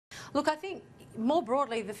Look, I think more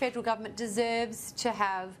broadly, the federal government deserves to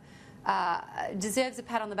have deserves a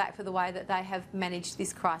pat on the back for the way that they have managed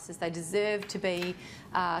this crisis. They deserve to be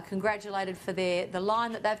congratulated for the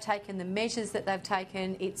line that they've taken, the measures that they've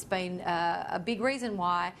taken. It's been a big reason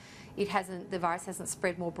why the virus hasn't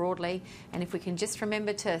spread more broadly. And if we can just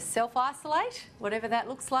remember to self-isolate, whatever that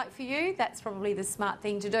looks like for you, that's probably the smart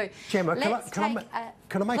thing to do. Gemma,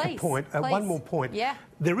 can I make a point? One more point. Yeah.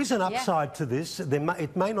 There is an upside to this.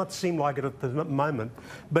 It may not seem like it at the moment,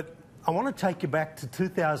 but I want to take you back to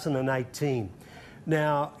 2018.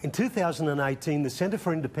 Now, in 2018, the Centre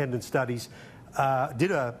for Independent Studies did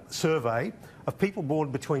a survey of people born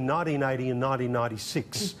between 1980 and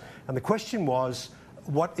 1996. And the question was,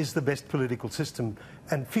 what is the best political system?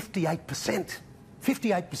 And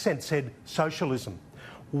 58% said socialism.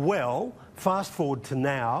 Well, fast forward to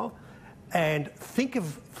now, and think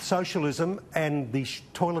of socialism and the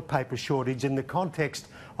toilet paper shortage in the context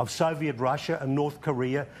of Soviet Russia and North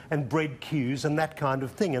Korea and bread queues and that kind of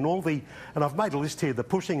thing. And I've made a list here, the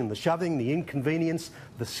pushing and the shoving, the inconvenience,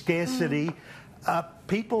 the scarcity.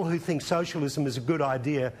 People who think socialism is a good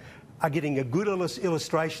idea are getting a good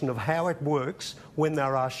illustration of how it works when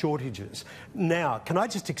there are shortages. Now, can I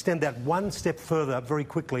just extend that one step further very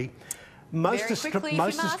quickly? Most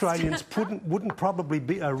Australians wouldn't probably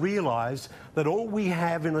realise that all we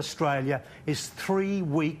have in Australia is 3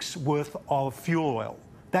 weeks' worth of fuel oil.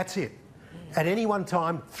 That's it. At any one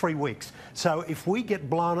time, 3 weeks. So if we get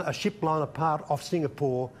a ship blown apart off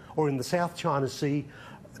Singapore or in the South China Sea,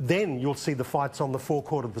 then you'll see the fights on the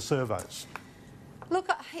forecourt of the servos. Look,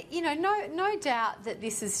 you know, no doubt that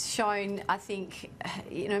this has shown, I think,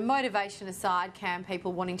 you know, motivation aside, Cam,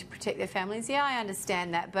 people wanting to protect their families. Yeah, I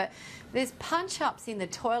understand that, but there's punch-ups in the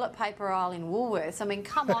toilet paper aisle in Woolworths. I mean,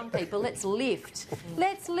 come on, people, let's lift.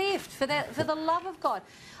 Let's lift, for the love of God.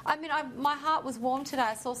 I mean, my heart was warmed today.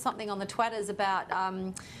 I saw something on the Twatters about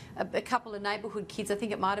a couple of neighbourhood kids, I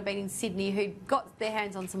think it might have been in Sydney, who got their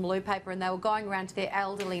hands on some loo paper and they were going around to their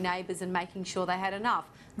elderly neighbours and making sure they had enough.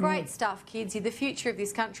 Great stuff, kids. You're the future of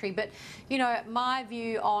this country. But, you know, my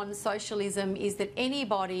view on socialism is that any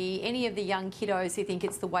of the young kiddos who think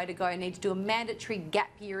it's the way to go need to do a mandatory gap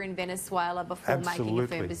year in Venezuela before making a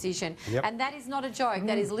firm decision. Yep. And that is not a joke.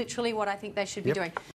 That is literally what I think they should be doing.